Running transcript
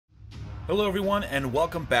Hello everyone and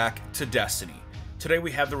welcome back to Destiny. Today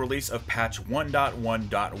we have the release of patch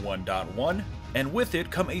 1.1.1.1, and with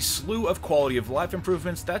it come a slew of quality of life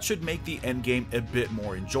improvements that should make the endgame a bit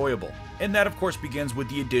more enjoyable. And that of course begins with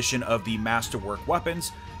the addition of the masterwork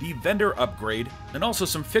weapons, the vendor upgrade, and also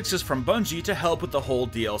some fixes from Bungie to help with the whole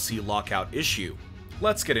DLC lockout issue.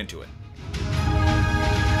 Let's get into it.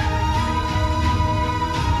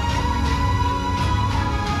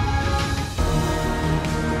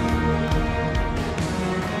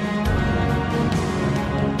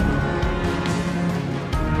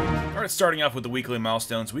 Starting off with the weekly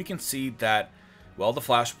milestones, we can see that, well, the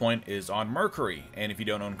Flashpoint is on Mercury, and if you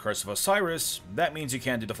don't own Curse of Osiris, that means you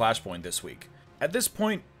can't do the Flashpoint this week. At this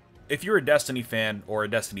point, if you're a Destiny fan or a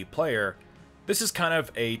Destiny player, this is kind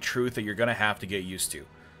of a truth that you're going to have to get used to.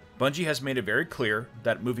 Bungie has made it very clear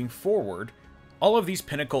that moving forward, all of these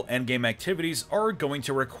pinnacle endgame activities are going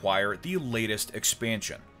to require the latest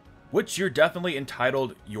expansion, which you're definitely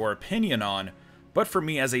entitled your opinion on. But for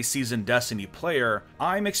me as a seasoned Destiny player,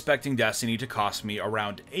 I'm expecting Destiny to cost me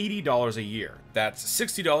around $80 a year. That's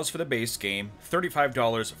 $60 for the base game,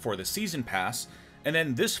 $35 for the season pass, and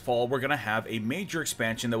then this fall we're going to have a major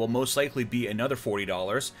expansion that will most likely be another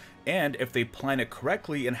 $40, and if they plan it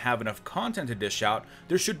correctly and have enough content to dish out,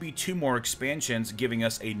 there should be 2 more expansions giving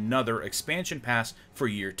us another expansion pass for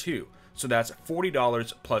year 2. So that's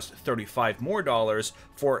 $40 plus $35 more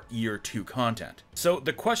for year 2 content. So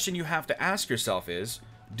the question you have to ask yourself is,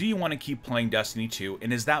 do you want to keep playing Destiny 2,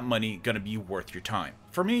 and is that money going to be worth your time?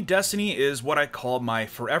 For me, Destiny is what I call my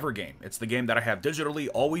forever game. It's the game that I have digitally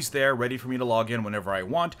always there, ready for me to log in whenever I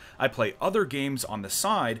want. I play other games on the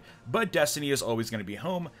side, but Destiny is always going to be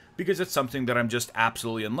home because it's something that I'm just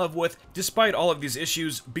absolutely in love with, despite all of these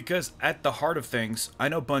issues, because at the heart of things, I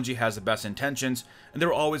know Bungie has the best intentions, and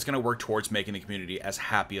they're always going to work towards making the community as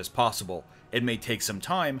happy as possible. It may take some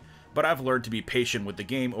time, but I've learned to be patient with the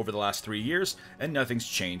game over the last 3 years, and nothing's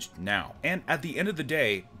changed now. And at the end of the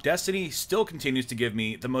day, Destiny still continues to give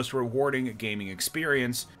me the most rewarding gaming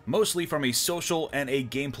experience, mostly from a social and a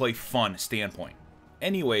gameplay fun standpoint.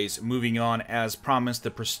 Anyways, moving on, as promised, the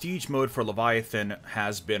Prestige mode for Leviathan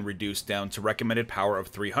has been reduced down to recommended power of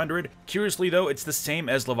 300. Curiously though, it's the same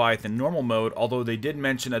as Leviathan normal mode, although they did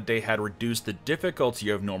mention that they had reduced the difficulty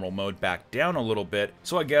of normal mode back down a little bit,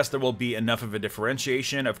 so I guess there will be enough of a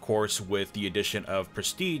differentiation, of course, with the addition of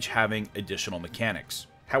Prestige having additional mechanics.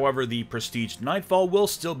 However, the Prestige Nightfall will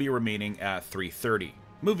still be remaining at 330.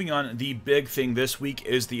 Moving on, the big thing this week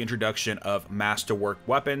is the introduction of Masterwork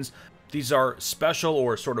weapons. These are special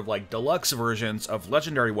or sort of like deluxe versions of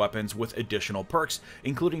legendary weapons with additional perks,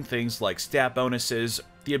 including things like stat bonuses,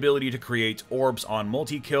 the ability to create orbs on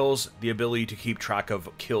multi-kills, the ability to keep track of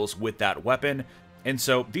kills with that weapon, and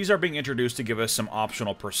so these are being introduced to give us some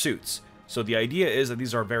optional pursuits. So the idea is that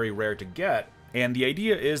these are very rare to get, and the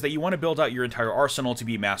idea is that you want to build out your entire arsenal to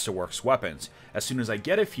be Masterworks weapons. As soon as I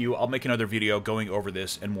get a few, I'll make another video going over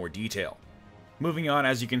this in more detail. Moving on,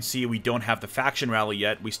 as you can see, we don't have the faction rally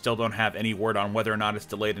yet. We still don't have any word on whether or not it's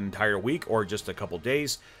delayed an entire week or just a couple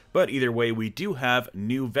days, but either way, we do have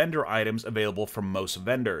new vendor items available from most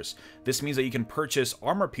vendors. This means that you can purchase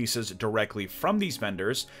armor pieces directly from these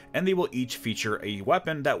vendors, and they will each feature a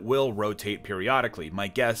weapon that will rotate periodically. My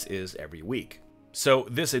guess is every week. So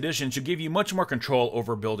this addition should give you much more control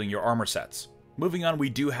over building your armor sets. Moving on, we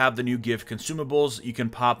do have the new gift consumables. You can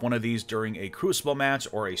pop one of these during a Crucible match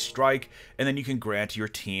or a strike, and then you can grant your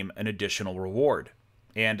team an additional reward.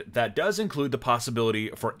 And that does include the possibility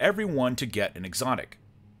for everyone to get an exotic.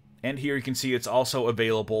 And here you can see it's also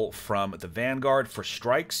available from the Vanguard for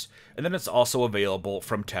strikes, and then it's also available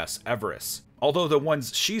from Tess Everest. Although the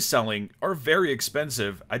ones she's selling are very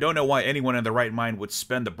expensive, I don't know why anyone in their right mind would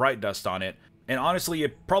spend the Bright Dust on it, and honestly,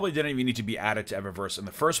 it probably didn't even need to be added to Eververse in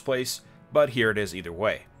the first place, but here it is either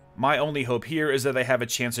way. My only hope here is that they have a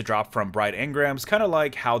chance to drop from Bright Engrams, kind of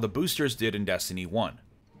like how the boosters did in Destiny 1.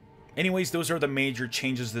 Anyways, those are the major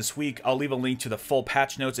changes this week. I'll leave a link to the full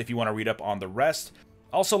patch notes if you want to read up on the rest.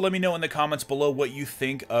 Also, let me know in the comments below what you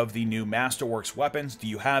think of the new Masterworks weapons. Do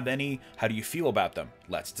you have any? How do you feel about them?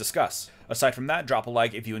 Let's discuss. Aside from that, drop a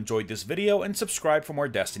like if you enjoyed this video and subscribe for more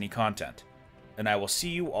Destiny content. And I will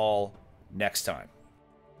see you all next time.